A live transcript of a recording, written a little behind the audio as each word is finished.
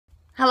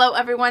Hello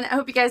everyone, I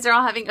hope you guys are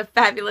all having a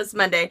fabulous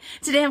Monday.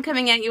 Today I'm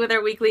coming at you with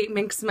our weekly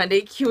Minks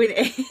Monday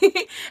Q&A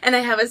and I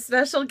have a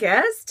special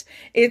guest.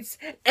 It's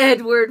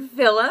Edward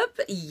Phillip.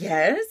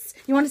 Yes.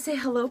 You want to say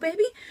hello,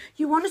 baby?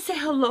 You want to say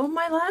hello,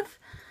 my love?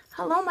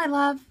 Hello, my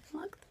love.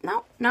 Look,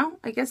 no,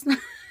 I guess not.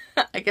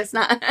 I guess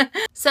not.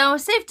 So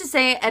safe to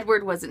say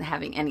Edward wasn't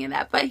having any of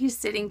that, but he's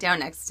sitting down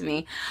next to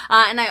me.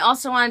 And I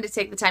also wanted to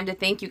take the time to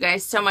thank you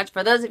guys so much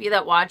for those of you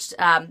that watched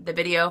the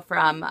video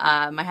from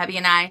my hubby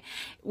and I.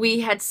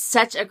 We had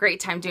such a great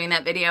time doing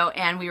that video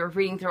and we were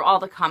reading through all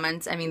the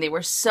comments. I mean, they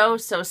were so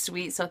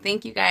sweet. So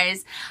thank you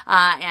guys.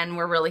 And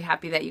we're really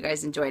happy that you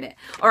guys enjoyed it.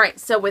 All right.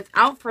 So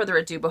without further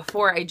ado,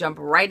 before I jump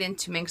right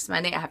into Minks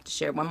Monday, I have to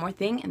share one more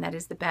thing. And that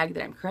is the bag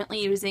that I'm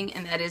currently using.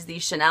 And that is the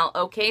Chanel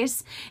O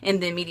case in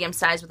the medium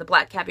size with the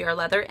black caviar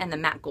leather and the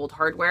matte gold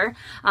hardware.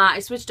 I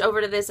switched over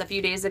to this a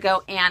few days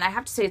ago and I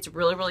have to say it's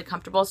really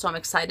comfortable. So I'm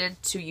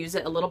excited to use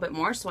it a little bit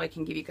more so I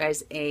can give you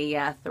guys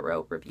a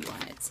thorough review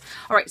on it.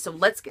 All right. So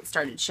let's get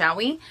started. Shall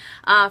we?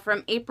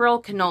 From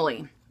April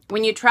Cannoli.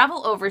 When you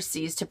travel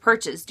overseas to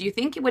purchase, do you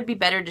think it would be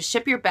better to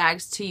ship your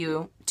bags to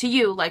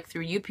you like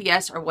through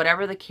UPS or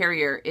whatever the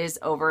carrier is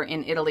over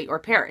in Italy or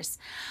Paris?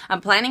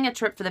 I'm planning a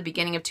trip for the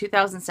beginning of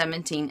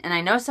 2017 and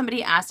I know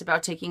somebody asked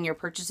about taking your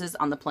purchases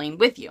on the plane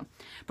with you.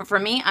 But for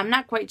me, I'm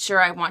not quite sure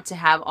I want to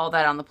have all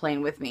that on the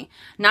plane with me.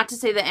 Not to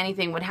say that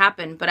anything would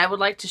happen, but I would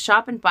like to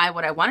shop and buy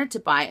what I wanted to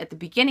buy at the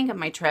beginning of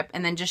my trip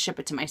and then just ship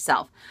it to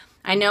myself.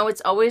 I know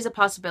it's always a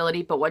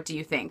possibility, but what do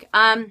you think?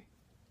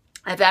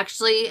 I've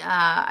actually,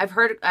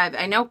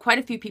 I know quite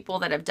a few people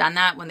that have done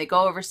that. When they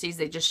go overseas,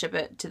 they just ship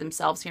it to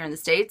themselves here in the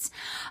States.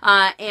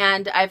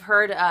 And I've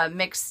heard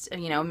mixed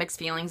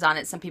feelings on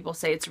it. Some people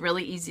say it's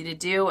really easy to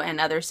do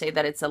and others say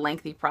that it's a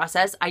lengthy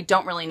process. I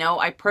don't really know.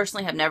 I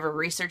personally have never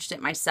researched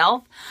it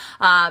myself.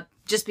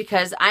 Just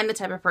because I'm the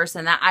type of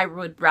person that I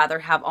would rather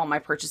have all my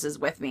purchases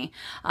with me.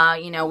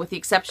 With the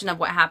exception of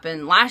what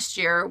happened last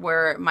year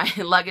where my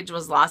luggage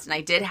was lost and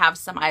I did have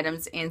some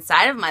items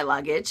inside of my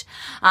luggage.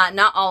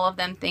 Not all of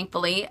them,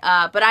 thankfully.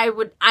 But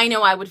I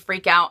know I would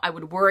freak out. I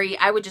would worry.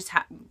 I would just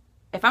have...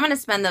 If I'm going to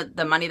spend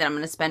the money that I'm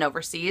going to spend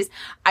overseas,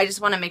 I just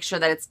want to make sure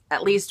that it's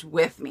at least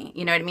with me.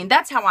 You know what I mean?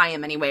 That's how I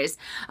am anyways.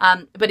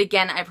 But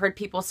again, I've heard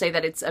people say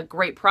that it's a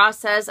great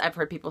process. I've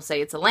heard people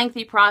say it's a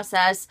lengthy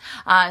process.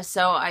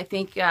 So I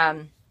think...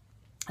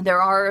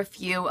 there are a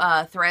few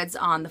threads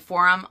on the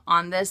forum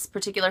on this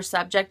particular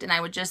subject, and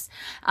I would just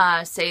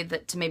say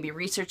that to maybe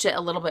research it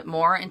a little bit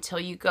more until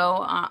you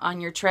go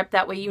on your trip.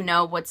 That way you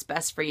know what's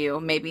best for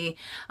you. Maybe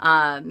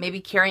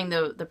carrying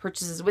the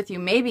purchases with you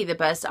may be the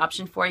best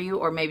option for you,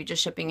 or maybe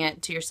just shipping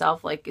it to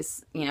yourself, like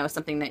is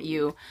something that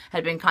you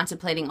had been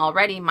contemplating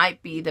already,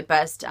 might be the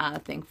best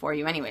thing for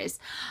you anyways.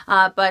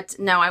 But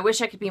no, I wish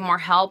I could be more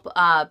help,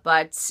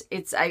 but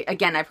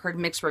again, I've heard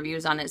mixed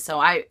reviews on it, so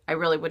I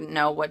really wouldn't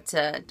know what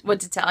to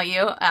tell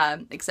you,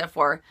 except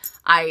for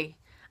I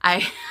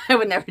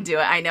would never do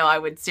it. I know I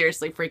would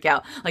seriously freak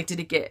out. Like,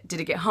 did it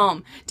get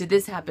home? Did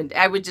this happen?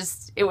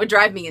 It would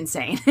drive me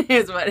insane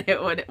is what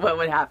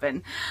would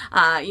happen.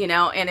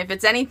 And if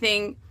it's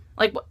anything,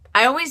 like,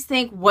 I always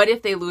think, what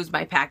if they lose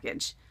my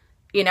package?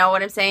 You know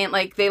what I'm saying?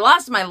 Like, they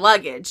lost my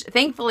luggage.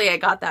 Thankfully, I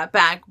got that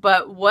back.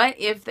 But what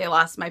if they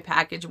lost my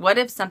package? What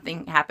if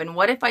something happened?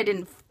 What if I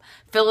didn't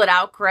fill it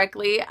out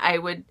correctly?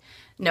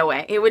 No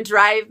way. It would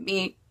drive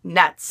me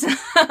nuts.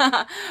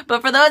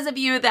 But for those of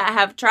you that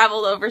have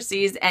traveled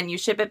overseas and you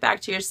ship it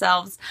back to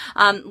yourselves,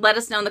 let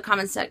us know in the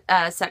comments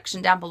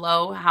section down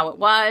below how it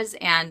was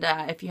and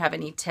if you have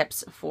any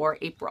tips for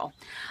April.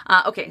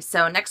 Okay,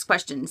 so next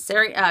question.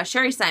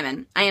 Sherry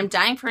Simon, I am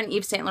dying for an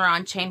Yves Saint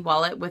Laurent chain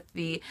wallet with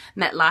the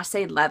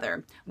Metlace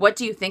leather. What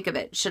do you think of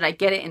it? Should I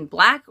get it in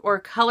black or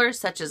colors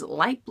such as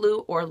light blue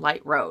or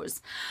light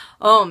rose?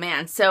 Oh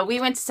man, so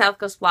we went to South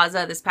Coast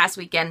Plaza this past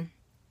weekend.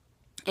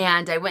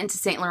 And I went to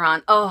Saint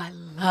Laurent. Oh, I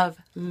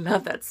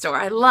love that store.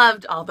 I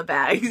loved all the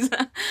bags.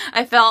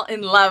 I fell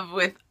in love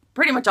with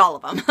pretty much all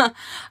of them.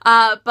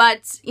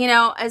 But,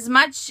 as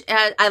much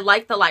as I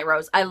like the light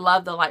rose, I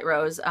love the light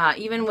rose,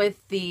 even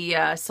with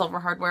the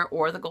silver hardware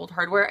or the gold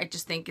hardware. I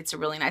just think it's a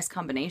really nice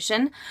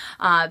combination.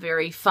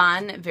 Very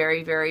fun,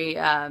 very,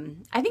 I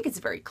think it's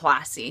very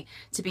classy,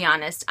 to be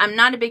honest. I'm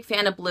not a big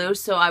fan of blue,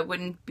 so I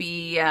wouldn't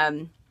be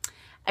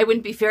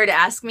fair to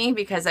ask me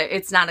because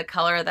it's not a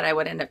color that I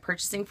would end up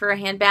purchasing for a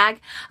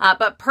handbag.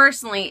 But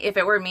personally, if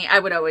it were me, I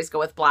would always go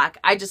with black.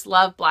 I just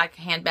love black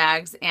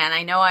handbags, and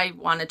I know I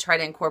want to try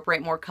to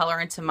incorporate more color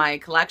into my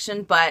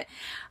collection, but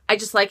I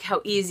just like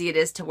how easy it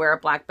is to wear a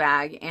black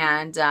bag,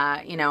 and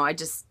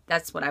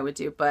that's what I would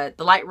do. But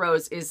the light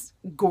rose is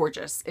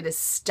gorgeous. It is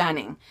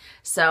stunning.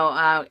 So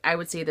I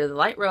would say either the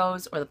light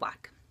rose or the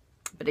black.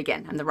 But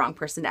again, I'm the wrong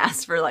person to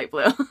ask for light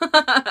blue.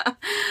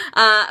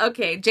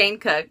 Okay, Jane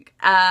Cook.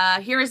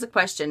 Here is a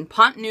question.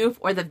 Pont Neuf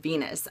or the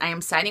Venus? I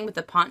am siding with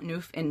the Pont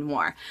Neuf in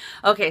Noir.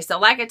 Okay, so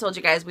like I told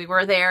you guys, we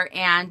were there,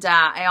 and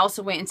I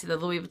also went into the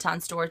Louis Vuitton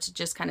store to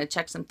just kind of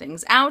check some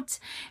things out.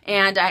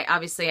 And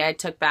I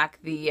took back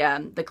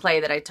the clay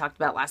that I talked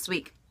about last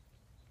week.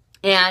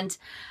 And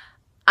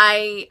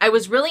I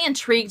was really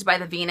intrigued by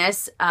the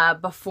Venus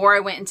before I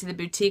went into the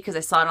boutique because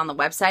I saw it on the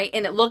website,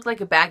 and it looked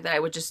like a bag that I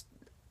would just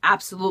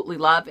absolutely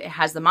love. It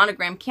has the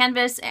monogram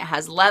canvas, it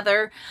has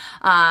leather,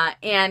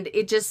 and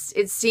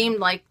it seemed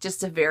like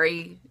just a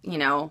very, you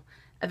know,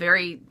 a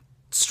very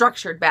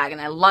structured bag, and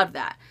I love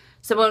that.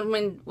 So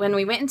when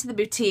we went into the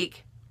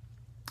boutique,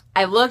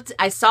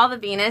 I saw the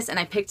Venus and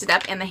I picked it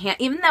up, and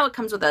even though it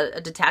comes with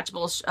a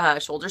detachable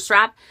shoulder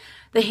strap,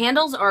 the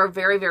handles are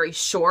very, very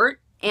short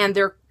and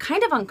they're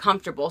kind of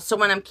uncomfortable. So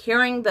when I'm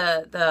carrying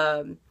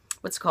the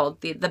what's called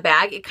the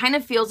bag, it kind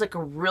of feels like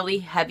a really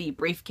heavy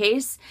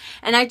briefcase.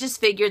 And I just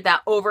figured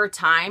that over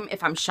time,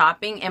 if I'm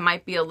shopping, it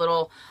might be a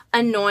little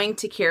annoying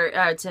to carry,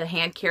 to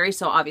hand carry.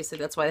 So obviously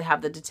that's why they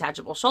have the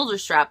detachable shoulder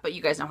strap, but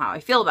you guys know how I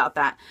feel about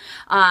that.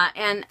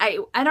 And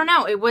I don't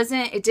know, it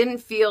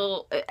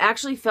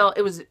actually felt,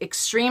 it was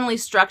extremely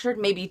structured,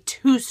 maybe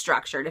too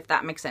structured, if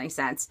that makes any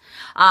sense.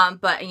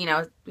 But you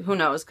know, who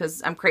knows,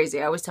 because I'm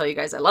crazy. I always tell you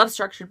guys I love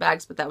structured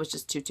bags, but that was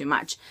just too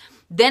much.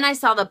 Then I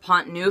saw the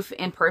Pont Neuf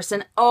in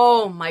person.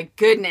 Oh my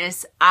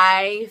goodness,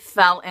 I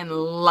fell in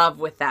love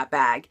with that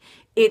bag.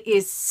 It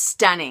is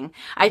stunning.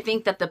 I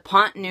think that the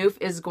Pont Neuf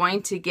is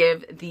going to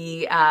give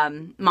the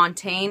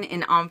Montaigne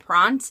in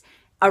Empreinte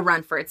a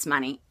run for its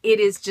money. It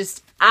is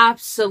just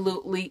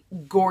absolutely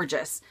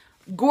gorgeous.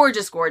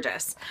 Gorgeous,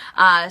 gorgeous.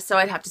 So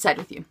I'd have to side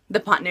with you. The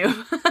Pont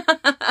Neuf.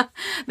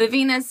 The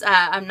Venus,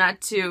 I'm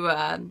not too,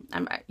 I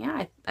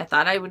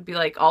thought I would be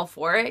like all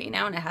for it, you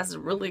know, and it has a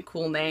really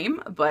cool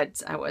name,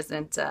 but I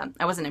wasn't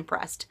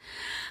impressed.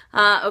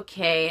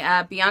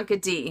 Okay, Bianca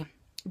D.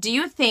 Do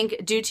you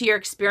think, due to your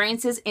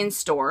experiences in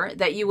store,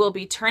 that you will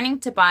be turning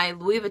to buy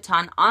Louis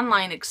Vuitton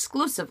online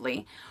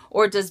exclusively,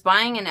 or does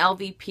buying an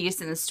LV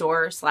piece in the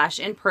store /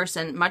 in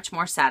person much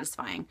more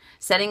satisfying,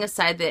 setting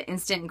aside the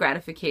instant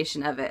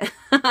gratification of it?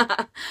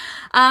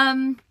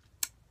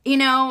 You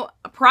know,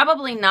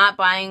 probably not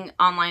buying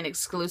online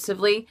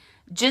exclusively,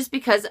 just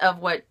because of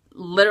what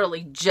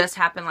literally just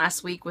happened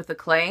last week with the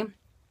clay.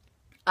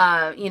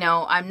 You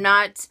know, I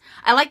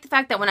like the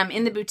fact that when I'm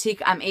in the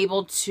boutique, I'm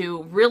able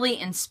to really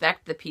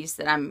inspect the piece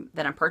that I'm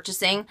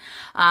purchasing.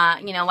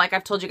 You know, like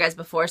I've told you guys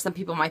before, some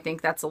people might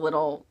think that's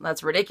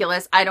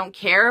ridiculous. I don't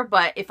care,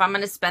 but if I'm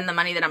going to spend the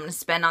money that I'm going to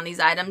spend on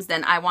these items,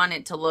 then I want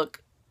it to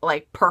look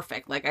like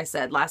perfect, like I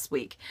said last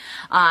week.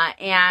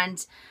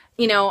 And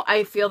you know,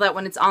 I feel that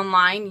when it's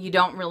online, you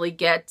don't really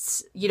get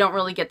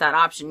that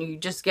option. You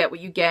just get what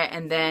you get,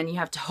 and then you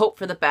have to hope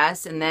for the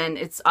best. And then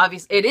it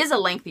is a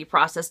lengthy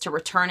process to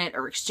return it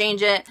or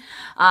exchange it.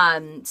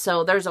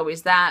 So there's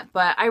always that.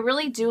 But I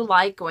really do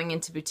like going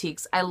into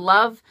boutiques. I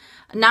love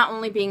not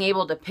only being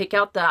able to pick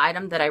out the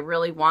item that I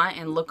really want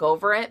and look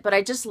over it, but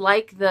I just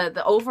like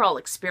the overall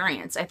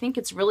experience. I think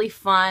it's really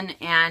fun,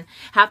 and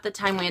half the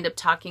time we end up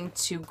talking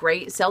to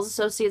great sales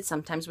associates.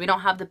 Sometimes we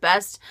don't have the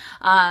best,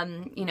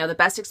 you know, the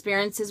best experiences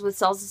with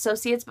sales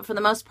associates, but for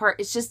the most part,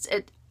 it's just,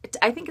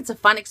 I think it's a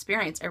fun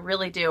experience. I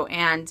really do.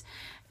 And,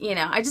 you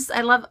know,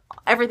 I love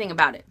everything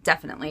about it,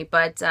 definitely.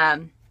 But,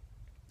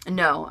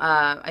 no,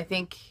 I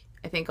think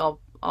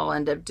I'll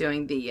end up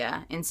doing the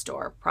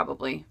in-store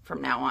probably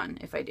from now on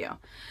if I do.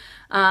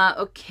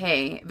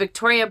 Okay,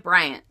 Victoria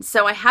Bryant.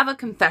 So I have a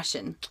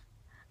confession.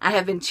 I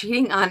have been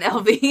cheating on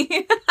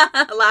LV.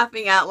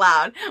 Laughing out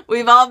loud.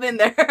 We've all been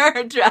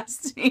there,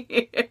 trust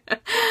me.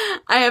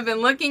 I have been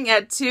looking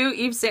at 2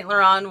 Yves Saint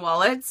Laurent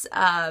wallets,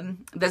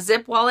 the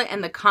zip wallet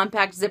and the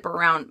compact zip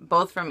around,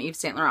 both from Yves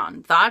Saint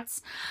Laurent.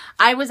 Thoughts?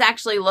 I was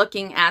actually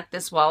looking at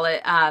this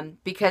wallet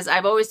because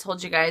I've always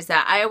told you guys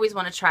that I always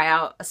want to try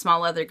out a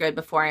small leather good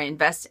before I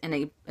invest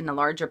in a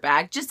larger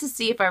bag, just to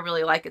see if I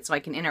really like it so I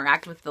can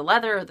interact with the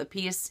leather or the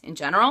piece in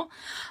general.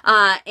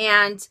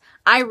 And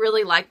I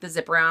really like the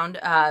zip around.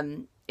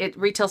 It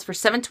retails for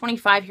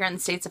 $7.25 here in the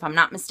States, if I'm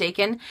not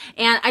mistaken.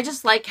 And I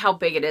just like how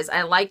big it is.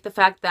 I like the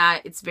fact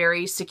that it's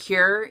very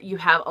secure. You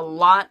have a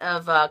lot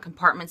of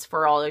compartments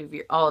for all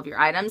of your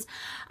items.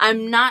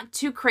 I'm not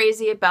too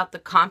crazy about the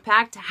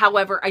compact.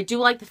 However, I do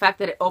like the fact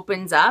that it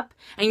opens up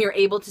and you're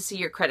able to see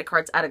your credit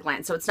cards at a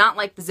glance. So it's not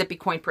like the zippy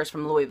coin purse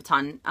from Louis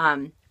Vuitton.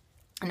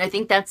 And I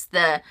think that's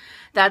the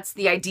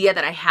idea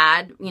that I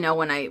had, you know,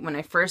 when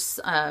I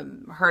first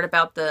heard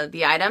about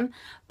the item.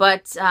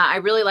 But I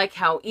really like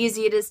how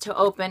easy it is to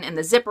open, and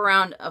the zip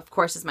around, of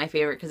course, is my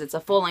favorite because it's a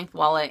full length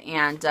wallet.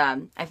 And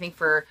I think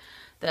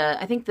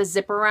the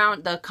zip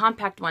around, the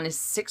compact one is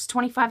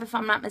 $6.25 if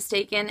I'm not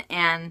mistaken,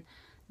 and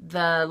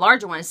the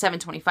larger one is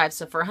 $7.25.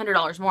 So for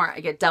 $100 more, I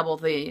get double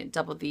the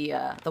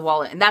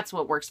wallet, and that's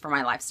what works for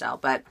my lifestyle.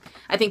 But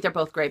I think they're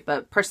both great.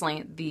 But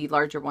personally, the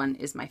larger one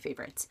is my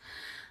favorite.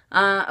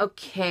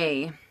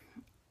 Okay.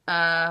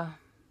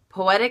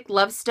 Poetic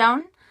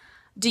Lovestone.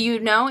 Do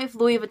you know if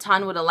Louis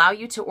Vuitton would allow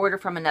you to order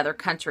from another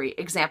country?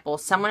 Example,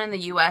 someone in the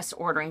US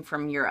ordering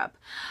from Europe.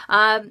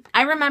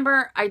 I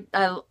remember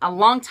a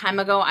long time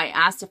ago, I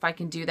asked if I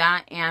can do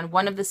that. And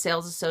one of the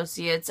sales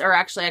associates, or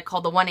actually I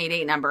called the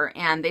 188 number,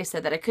 and they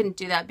said that I couldn't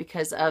do that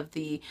because of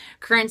the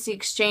currency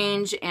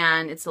exchange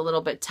and it's a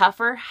little bit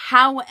tougher.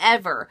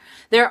 However,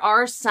 there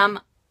are some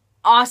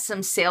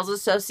awesome sales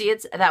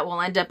associates that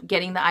will end up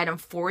getting the item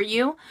for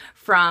you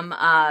from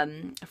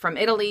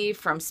Italy,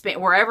 from Spain,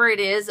 wherever it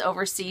is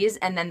overseas,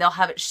 and then they'll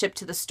have it shipped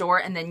to the store,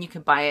 and then you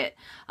can buy it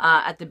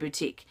at the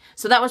boutique.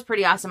 So that was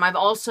pretty awesome. I've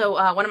also,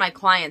 one of my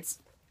clients,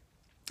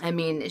 I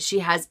mean, she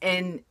has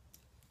an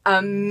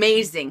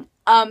amazing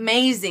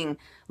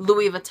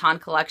Louis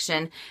Vuitton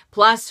collection,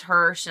 plus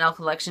her Chanel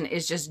collection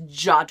is just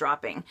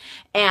jaw-dropping.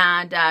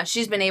 And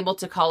she's been able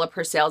to call up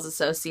her sales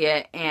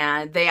associate,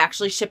 and they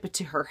actually ship it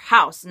to her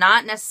house.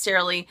 Not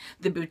necessarily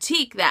the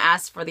boutique that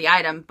asked for the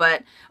item,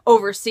 but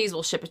overseas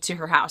will ship it to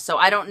her house. So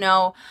I don't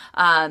know,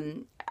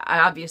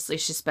 obviously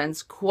she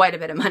spends quite a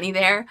bit of money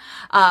there,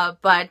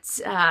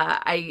 but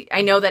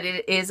I know that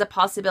it is a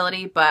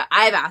possibility, but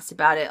I've asked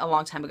about it a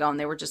long time ago, and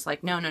they were just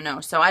like, no, no,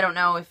 no. So I don't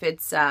know if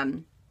it's...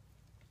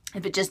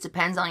 if it just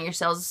depends on your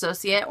sales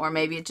associate, or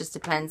maybe it just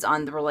depends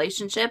on the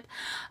relationship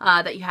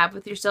that you have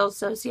with your sales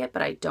associate,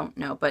 but I don't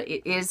know. But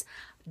it is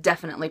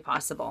definitely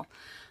possible.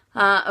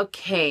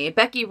 Okay,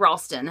 Becky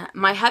Ralston.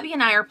 My hubby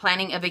and I are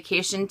planning a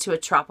vacation to a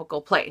tropical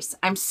place.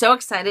 I'm so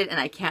excited and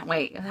I can't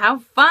wait. How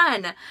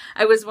fun!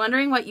 I was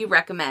wondering what you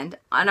recommend.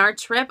 On our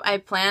trip, I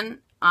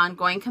plan on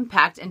going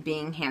compact and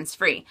being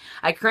hands-free.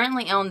 I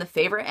currently own the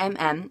Favorite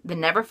MM, the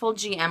Neverfull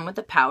GM with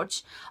a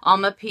pouch,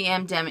 Alma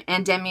PM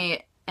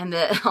and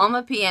the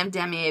Alma PM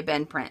Damier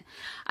bend print.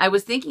 I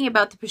was thinking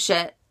about the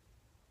Pochette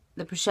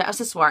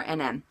Accessoire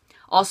NM.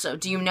 Also,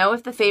 do you know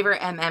if the Favorite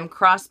MM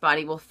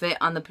crossbody will fit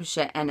on the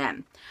Pochette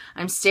NM?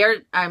 I'm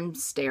scared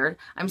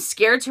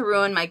to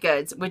ruin my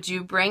goods. Would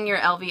you bring your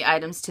LV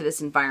items to this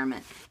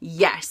environment?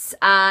 Yes.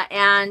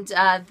 And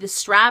the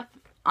strap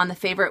on the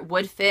Favorite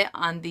would fit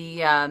on the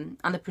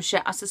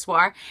Pochette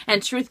Accessoire.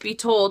 And truth be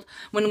told,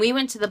 when we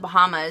went to the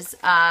Bahamas,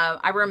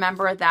 I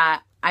remember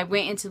that I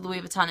went into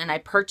Louis Vuitton and I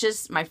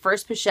purchased my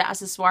first Pochette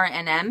Accessoire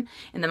NM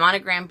in the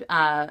monogram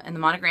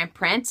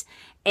print,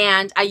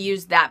 and I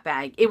used that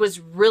bag. It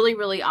was really,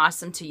 really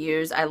awesome to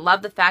use. I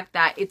love the fact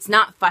that it's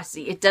not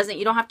fussy.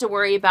 You don't have to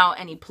worry about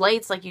any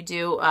plates like you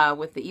do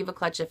with the Eva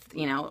clutch,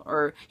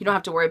 or you don't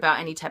have to worry about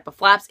any type of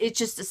flaps. It's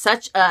just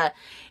such a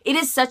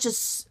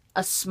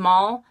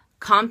small,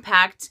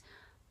 compact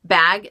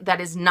bag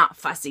that is not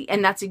fussy,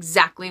 and that's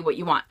exactly what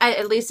you want,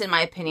 at least in my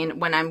opinion,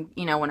 when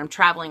I'm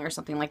traveling or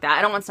something like that.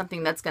 I don't want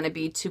something that's going to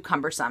be too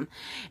cumbersome.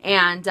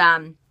 And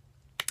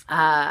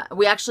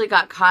we actually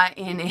got caught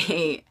in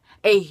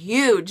a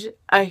huge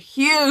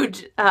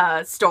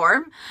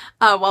storm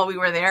while we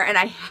were there, and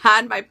I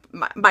had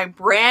my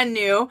brand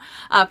new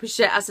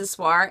Pochette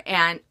Accessoire,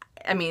 and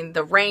I mean,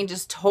 the rain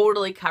just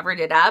totally covered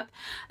it up.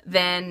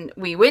 Then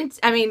we went,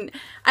 I mean,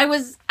 I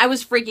was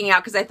freaking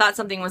out because I thought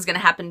something was going to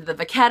happen to the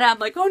Vachetta. I'm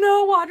like, oh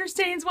no, water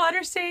stains,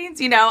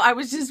 I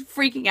was just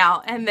freaking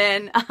out. And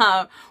then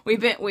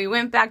we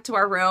went back to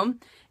our room,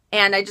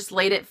 and I just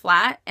laid it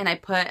flat and I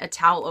put a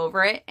towel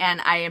over it,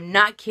 and I am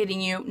not kidding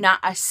you, not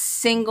a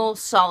single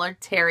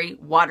solitary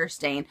water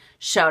stain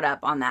showed up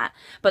on that.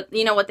 But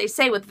you know what they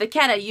say with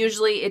Vachetta,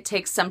 usually it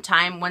takes some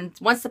time.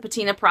 Once the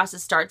patina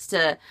process starts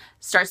to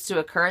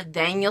occur,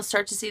 then you'll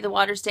start to see the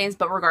water stains.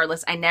 But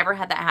regardless, I never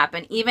had that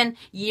happen. Even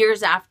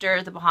years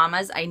after the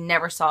Bahamas, I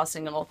never saw a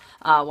single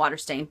water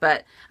stain.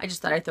 But I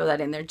just thought I'd throw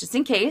that in there just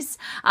in case,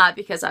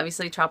 because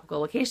obviously tropical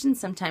locations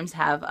sometimes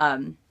have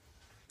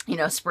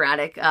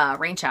sporadic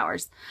rain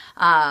showers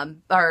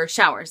or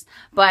showers.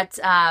 But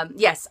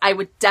yes, I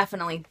would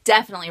definitely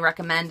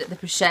recommend the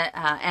Pochette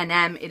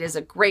NM. It is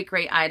a great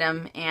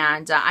item,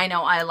 and I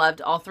know I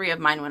loved all three of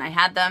mine when I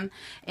had them,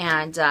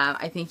 and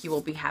I think you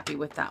will be happy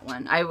with that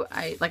one.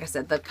 I like I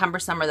said, the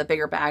cumbersome or the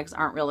bigger bags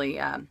aren't really,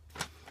 I'm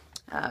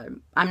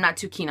not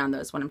too keen on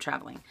those when I'm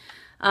traveling.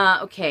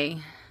 Okay.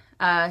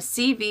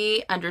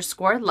 CV_love.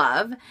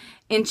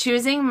 In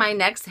choosing my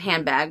next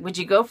handbag, would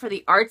you go for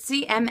the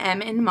Artsy MM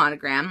in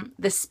monogram,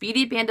 the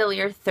Speedy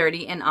Bandolier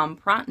 30 in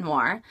Empreinte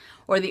Noir,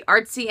 or the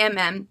Artsy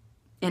MM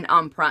in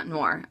Empreinte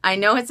Noir? I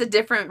know it's a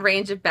different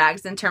range of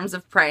bags in terms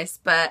of price,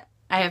 but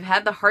I have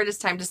had the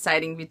hardest time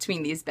deciding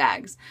between these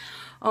bags.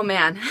 Oh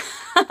man.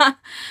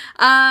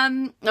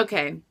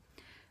 Okay.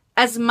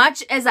 As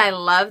much as I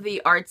love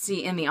the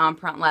Artsy in the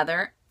Empreinte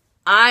leather,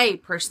 I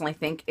personally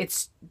think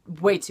it's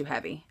way too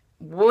heavy.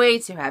 Way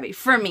too heavy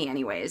for me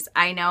anyways.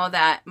 I know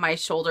that my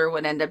shoulder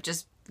would end up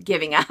just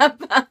giving up.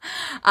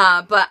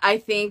 But I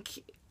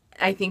think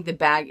the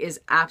bag is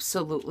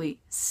absolutely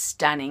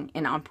stunning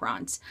in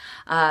Empreinte.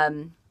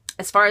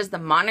 As far as the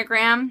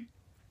monogram,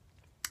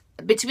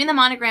 between the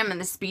monogram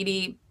and the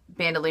Speedy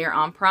Bandolier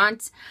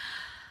Empreinte,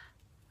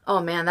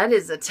 oh man, that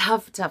is a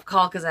tough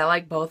call because I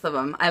like both of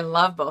them. I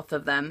love both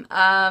of them.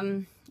 I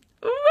don't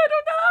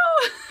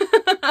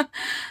know.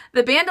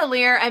 The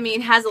Bandolier, I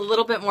mean, has a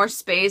little bit more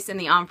space in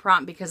the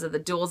Empreinte because of the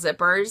dual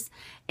zippers,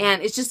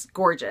 and it's just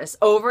gorgeous.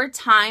 Over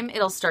time,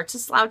 it'll start to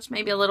slouch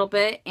maybe a little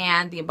bit,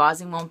 and the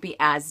embossing won't be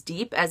as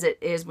deep as it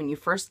is when you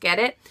first get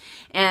it.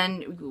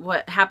 And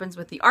what happens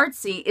with the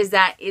Artsy is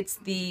that it's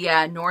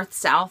the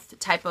north-south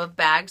type of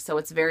bag, so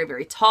it's very,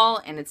 very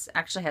tall, and it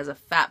actually has a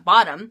fat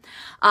bottom.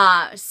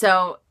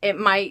 So it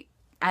might,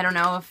 I don't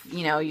know if,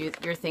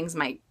 your things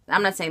might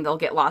I'm not saying they'll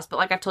get lost, but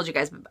like I've told you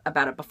guys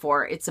about it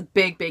before, it's a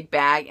big, big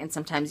bag, and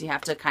sometimes you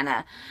have to kind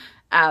of,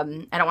 I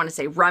don't want to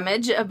say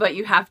rummage, but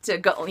you have to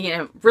go, you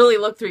know, really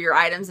look through your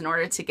items in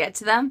order to get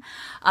to them.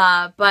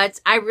 But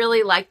I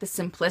really like the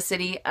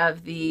simplicity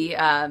of the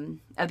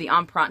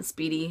Empreinte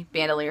Speedy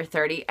Bandolier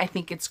 30. I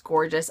think it's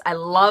gorgeous. I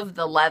love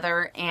the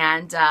leather,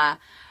 and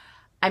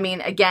I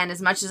mean, again,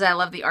 as much as I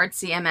love the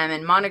artsy MM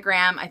and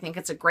monogram, I think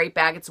it's a great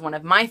bag. It's one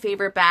of my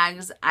favorite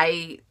bags.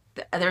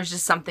 There's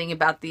just something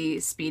about the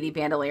Speedy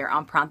Bandolier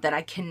Empreinte that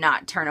I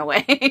cannot turn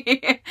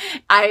away.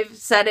 I've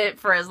said it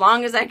for as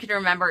long as I can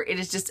remember. It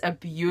is just a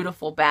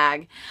beautiful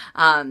bag.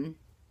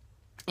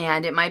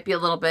 And it might be a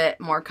little bit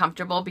more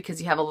comfortable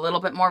because you have a little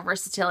bit more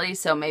versatility.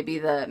 So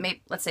maybe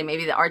let's say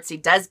maybe the artsy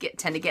does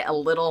tend to get a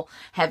little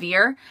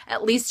heavier.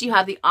 At least you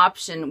have the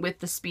option with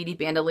the Speedy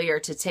Bandolier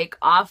to take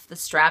off the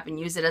strap and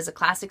use it as a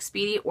classic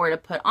Speedy, or to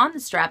put on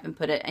the strap and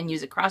put it and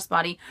use it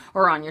crossbody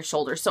or on your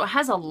shoulder. So it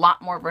has a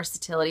lot more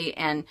versatility,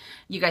 and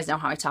you guys know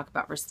how I talk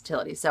about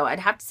versatility. So I'd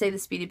have to say the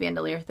Speedy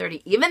Bandolier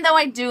 30, even though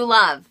I do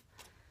love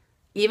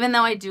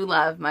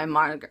my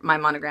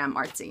monogram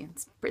artsy.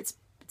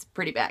 It's a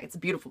pretty bag. It's a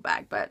beautiful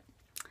bag, but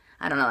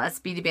I don't know. That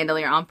Speedy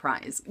Bandolier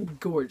Empreinte is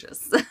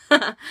gorgeous.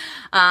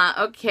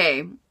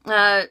 Okay.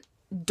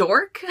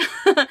 Dork.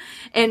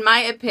 In my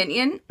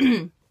opinion,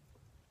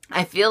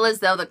 I feel as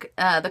though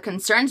the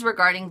concerns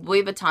regarding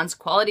Louis Vuitton's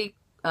quality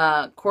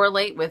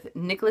correlate with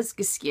Nicolas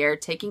Ghesquière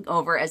taking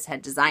over as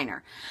head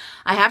designer.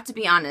 I have to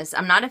be honest,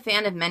 I'm not a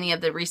fan of many of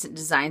the recent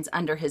designs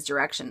under his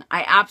direction.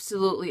 I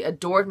absolutely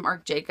adored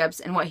Marc Jacobs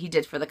and what he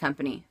did for the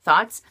company.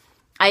 Thoughts?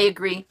 I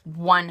agree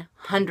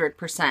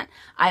 100%.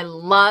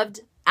 I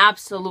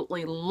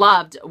absolutely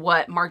loved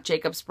what Marc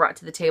Jacobs brought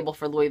to the table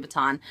for Louis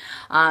Vuitton.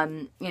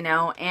 You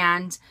know,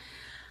 and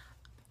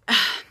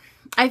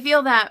I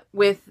feel that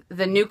with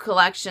the new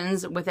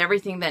collections, with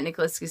everything that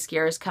Nicolas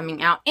Ghesquière is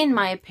coming out, in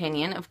my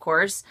opinion, of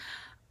course,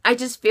 I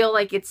just feel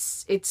like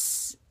it's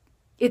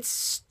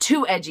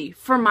too edgy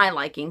for my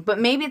liking. But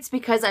maybe it's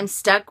because I'm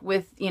stuck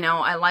with, you know,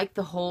 I like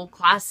the whole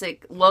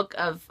classic look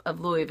of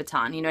Louis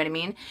Vuitton, you know what I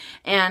mean?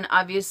 And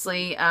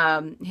obviously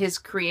his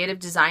creative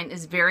design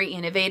is very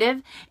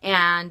innovative,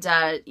 and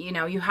you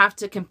know, you have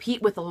to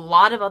compete with a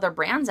lot of other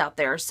brands out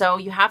there. So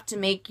you have to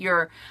make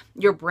your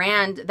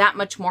brand that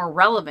much more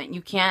relevant.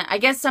 You can't, I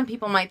guess some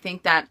people might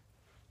think that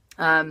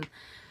I'm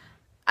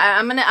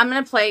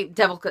gonna play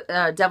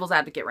devil's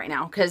advocate right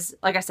now, because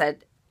like I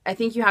said, I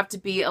think you have to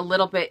be a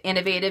little bit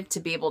innovative to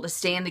be able to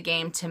stay in the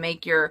game, to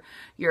make your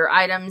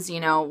items, you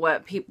know,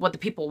 what the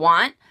people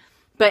want.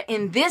 But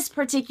in this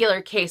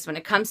particular case, when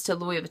it comes to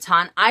Louis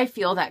Vuitton, I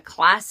feel that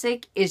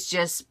classic is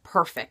just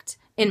perfect,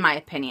 in my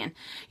opinion.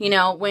 You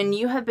know, when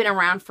you have been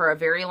around for a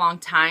very long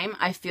time,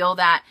 I feel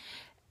that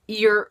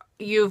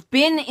you've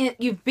been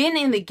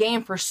in the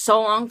game for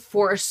so long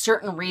for a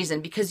certain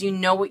reason, because you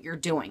know what you're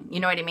doing. You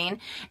know what I mean?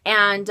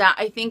 And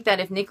I think that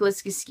if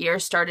Nicolas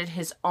Ghesquière started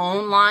his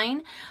own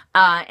line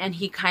and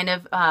he kind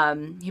of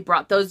he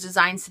brought those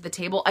designs to the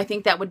table, I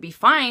think that would be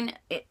fine,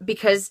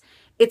 because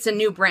it's a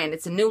new brand,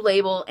 it's a new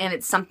label, and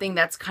it's something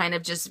that's kind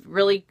of just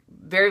really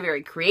very,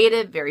 very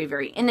creative, very,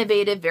 very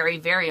innovative, very,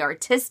 very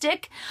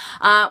artistic,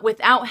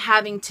 without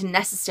having to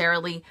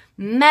necessarily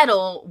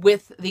meddle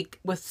with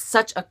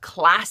such a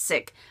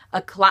classic,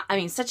 I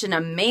mean, such an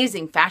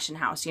amazing fashion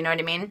house. You know what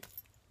I mean?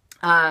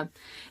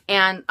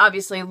 And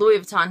obviously Louis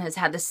Vuitton has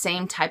had the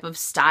same type of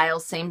style,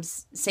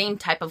 same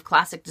type of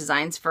classic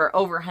designs for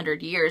over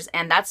 100 years.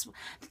 And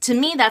to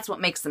me, that's what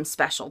makes them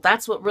special.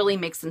 That's what really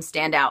makes them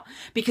stand out,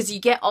 because you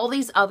get all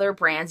these other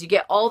brands, you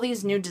get all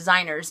these new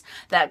designers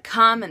that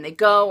come and they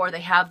go, or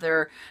they have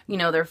their, you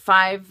know,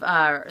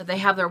 they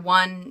have their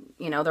one,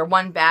 you know, their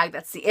one bag,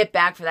 that's the it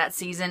bag for that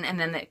season. And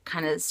then it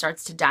kind of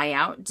starts to die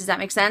out. Does that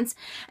make sense?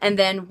 And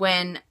then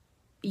when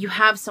you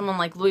have someone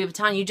like Louis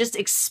Vuitton, you just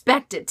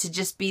expect it to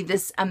just be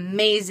this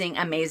amazing,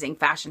 amazing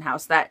fashion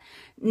house that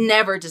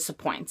never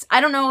disappoints. I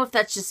don't know if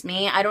that's just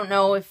me. I don't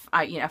know if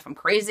if I'm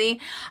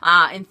crazy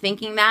in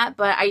thinking that,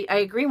 but I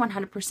agree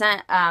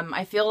 100%.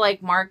 I feel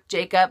like Marc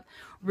Jacobs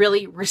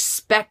really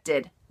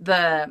respected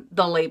the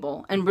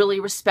label and really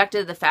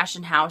respected the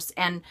fashion house,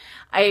 and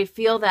I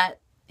feel that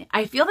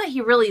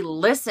he really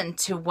listened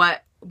to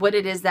what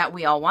it is that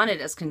we all wanted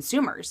as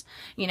consumers.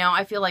 You know,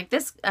 I feel like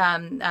this,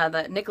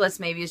 the Nicolas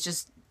maybe is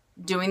just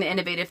doing the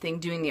innovative thing,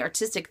 doing the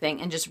artistic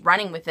thing, and just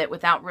running with it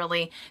without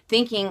really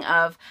thinking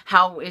of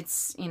how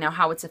it's, you know,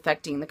 how it's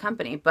affecting the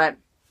company. But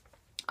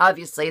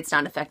obviously it's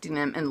not affecting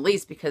them in the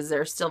least, because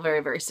they're still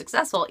very, very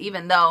successful,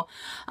 even though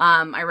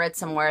I read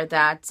somewhere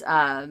that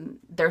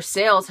their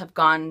sales have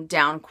gone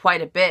down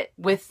quite a bit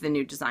with the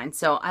new design.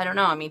 So I don't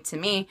know. I mean, to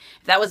me,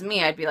 if that was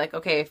me, I'd be like,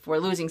 okay, if we're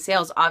losing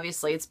sales,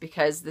 obviously it's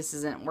because this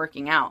isn't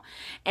working out.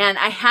 And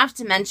I have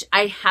to mention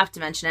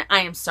it. I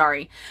am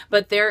sorry,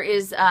 but there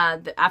is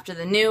after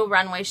the new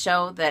runway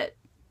show, that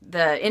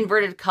the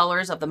inverted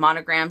colors of the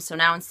monogram. So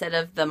now instead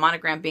of the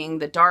monogram being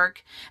the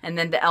dark and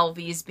then the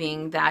LVs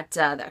being that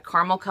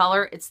caramel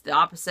color, it's the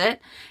opposite.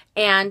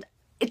 And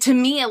to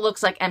me, it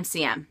looks like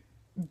MCM.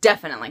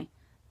 Definitely.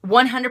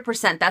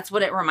 100%. That's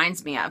what it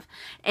reminds me of.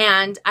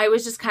 And I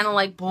was just kind of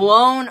like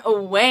blown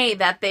away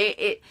that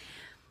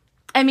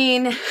I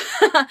mean,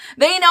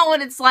 they know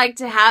what it's like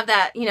to have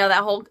that, you know,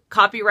 that whole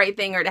copyright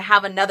thing, or to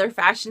have another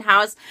fashion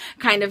house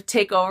kind of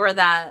take over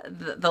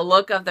the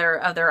look of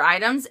their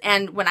items.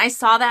 And when I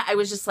saw that, I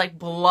was just like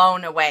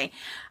blown away.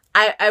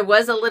 I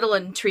was a little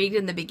intrigued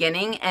in the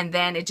beginning, and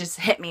then it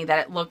just hit me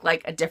that it looked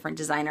like a different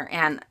designer.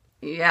 And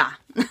yeah,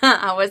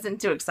 I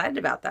wasn't too excited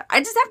about that. I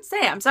just have to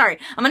say, I'm sorry.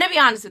 I'm going to be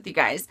honest with you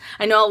guys.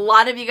 I know a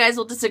lot of you guys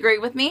will disagree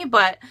with me,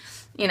 but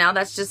you know,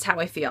 that's just how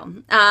I feel.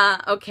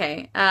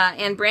 Okay.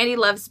 And Brandy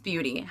loves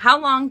beauty.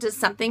 How long does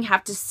something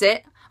have to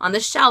sit on the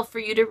shelf for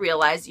you to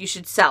realize you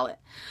should sell it?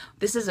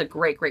 This is a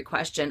great, great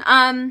question.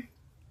 I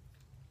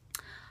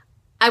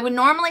would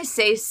normally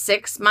say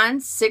 6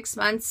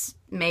 months,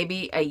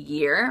 maybe a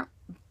year,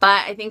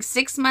 but I think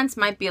 6 months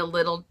might be a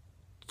little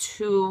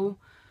too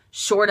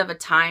short of a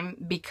time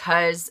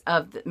because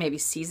of maybe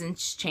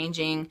seasons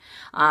changing.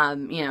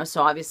 You know,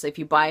 so obviously if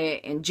you buy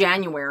it in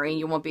January,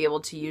 you won't be able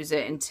to use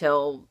it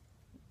until,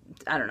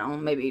 I don't know,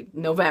 maybe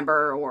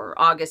November or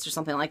August or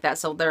something like that.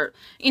 So they're,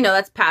 you know,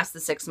 that's past the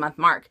 6 month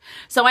mark.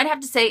 So I'd have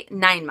to say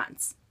 9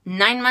 months.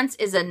 9 months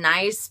is a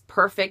nice,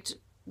 perfect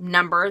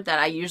number that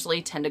I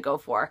usually tend to go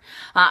for.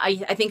 I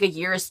think a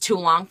year is too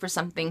long for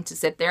something to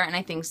sit there, and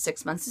I think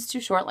 6 months is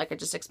too short, like I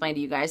just explained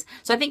to you guys.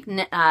 So I think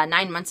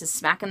 9 months is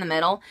smack in the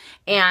middle,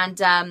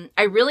 and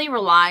I really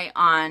rely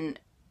on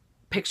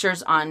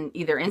pictures on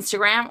either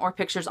Instagram or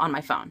pictures on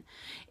my phone.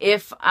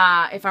 If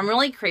I'm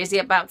really crazy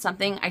about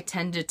something, I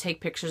tend to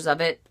take pictures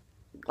of it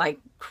like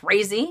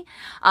crazy,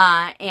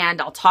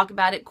 and I'll talk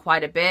about it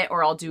quite a bit,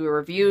 or I'll do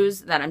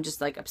reviews that I'm just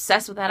like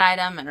obsessed with that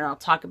item, and I'll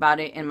talk about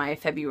it in my my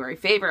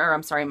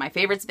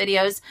favorites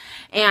videos.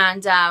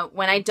 And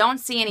when I don't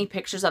see any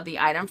pictures of the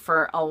item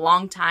for a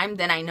long time,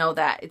 then I know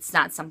that it's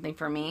not something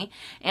for me.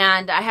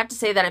 And I have to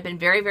say that I've been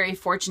very, very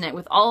fortunate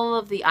with all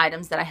of the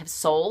items that I have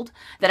sold,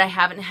 that I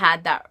haven't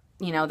had that,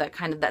 you know, that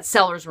kind of that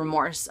seller's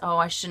remorse. Oh,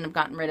 I shouldn't have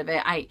gotten rid of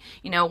it.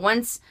 You know,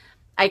 once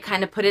I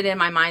kind of put it in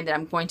my mind that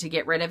I'm going to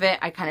get rid of it,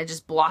 I kind of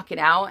just block it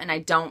out, and I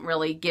don't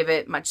really give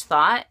it much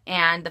thought.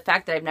 And the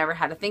fact that I've never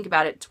had to think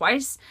about it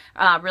twice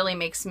really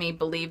makes me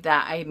believe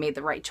that I made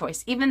the right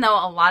choice. Even though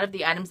a lot of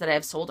the items that I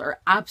have sold are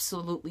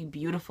absolutely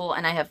beautiful,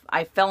 and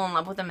I fell in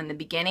love with them in the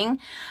beginning,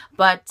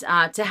 but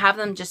to have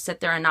them just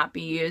sit there and not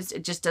be used,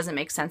 it just doesn't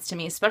make sense to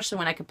me, especially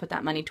when I could put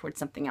that money towards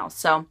something else.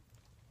 So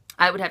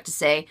I would have to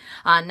say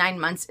 9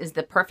 months is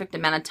the perfect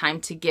amount of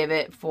time to give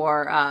it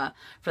for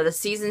the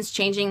seasons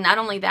changing. Not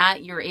only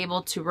that, you're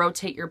able to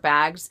rotate your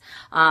bags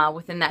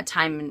within that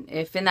time. And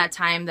if in that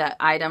time that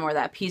item or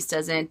that piece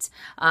doesn't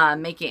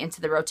make it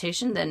into the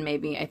rotation, then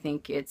maybe I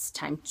think it's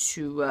time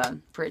to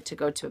for it to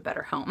go to a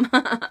better home.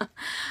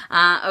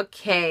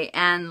 Okay,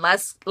 and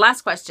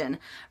last question.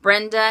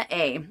 Brenda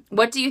A.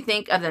 What do you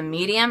think of the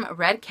medium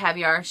red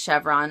caviar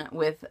chevron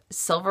with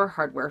silver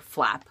hardware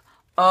flap?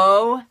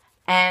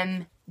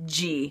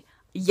 OMG.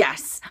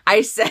 Yes,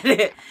 I said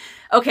it.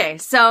 Okay,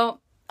 so,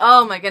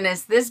 oh my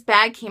goodness, this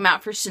bag came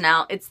out for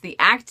Chanel. It's the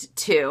Act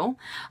 2.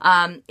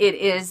 It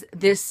is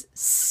this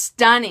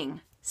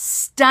stunning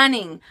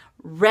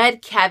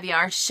red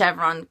caviar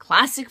chevron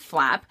classic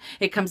flap.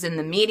 It comes in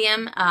the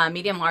medium,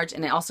 medium large,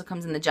 and it also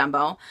comes in the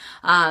jumbo.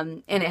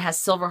 And it has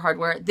silver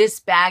hardware.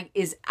 This bag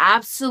is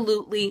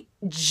absolutely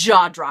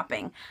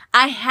jaw-dropping.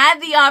 I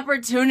had the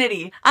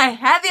opportunity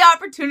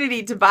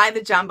to buy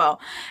the jumbo,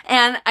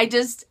 and I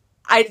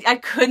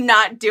could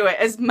not do it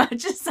as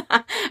much as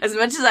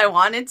I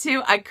wanted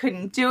to. I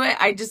couldn't do it.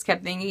 I just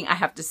kept thinking, I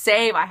have to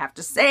save.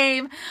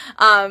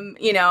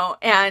 You know,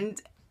 and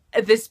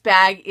this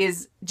bag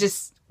is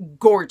just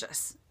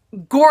gorgeous.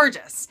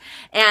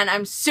 And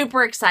I'm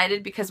super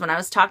excited because when I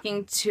was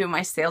talking to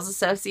my sales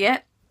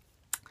associate,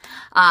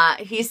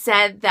 he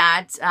said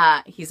that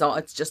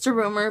it's just a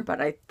rumor, but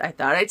I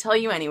thought I'd tell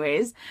you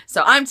anyways.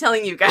 So I'm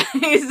telling you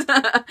guys.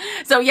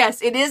 So yes,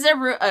 it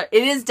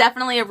is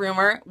definitely a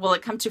rumor. Will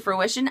it come to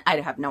fruition? I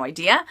have no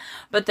idea.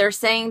 But they're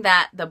saying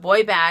that the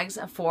boy bags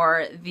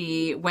for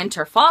the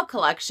winter fall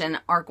collection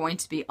are going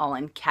to be all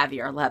in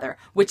caviar leather,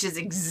 which is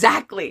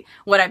exactly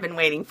what I've been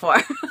waiting for.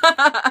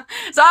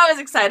 So I was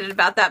excited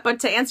about that. But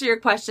to answer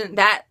your question,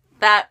 that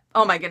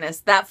oh my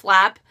goodness, that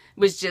flap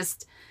was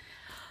just,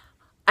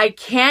 I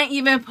can't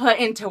even put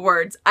into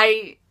words.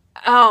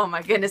 Oh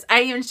my goodness.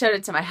 I even showed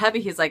it to my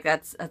hubby. He's like,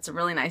 that's a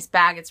really nice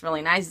bag. It's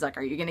really nice. He's like,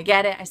 are you going to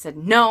get it? I said,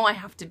 no, I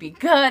have to be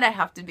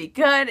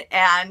good.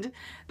 And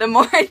the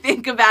more I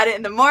think about it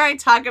and the more I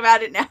talk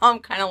about it now, I'm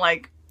kind of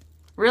like,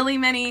 really,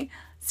 Minnie?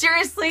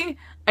 Seriously?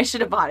 I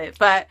should have bought it.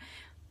 But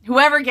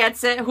whoever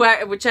gets it,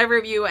 whichever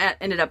of you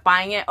ended up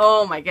buying it,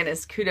 oh my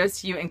goodness,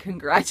 kudos to you and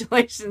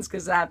congratulations,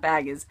 because that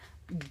bag is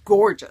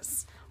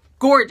gorgeous.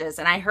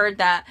 And I heard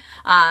that,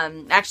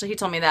 actually he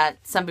told me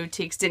that some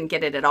boutiques didn't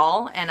get it at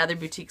all, and other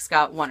boutiques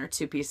got 1 or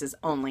 2 pieces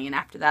only, and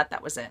after that,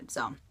 that was it.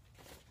 So,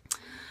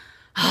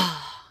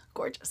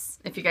 gorgeous.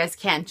 If you guys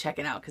can, check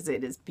it out because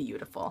it is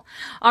beautiful.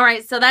 All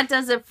right, so that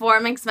does it for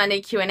Minks Monday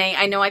Q&A.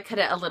 I know I cut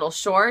it a little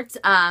short,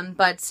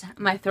 but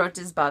my throat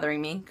is bothering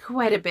me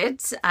quite a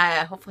bit.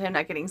 Hopefully I'm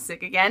not getting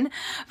sick again.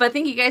 But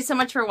thank you guys so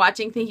much for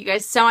watching. Thank you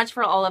guys so much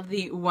for all of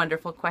the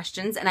wonderful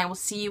questions, and I will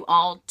see you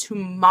all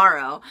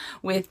tomorrow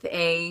with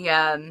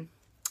a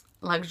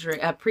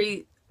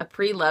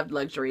pre-loved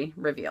luxury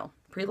reveal.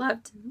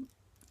 Pre-loved?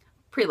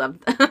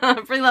 Pre-loved.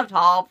 Pre-loved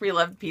haul,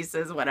 pre-loved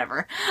pieces,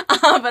 whatever.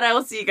 But I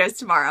will see you guys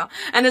tomorrow.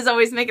 And as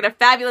always, make it a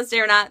fabulous day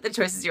or not. The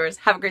choice is yours.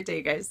 Have a great day,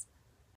 you guys.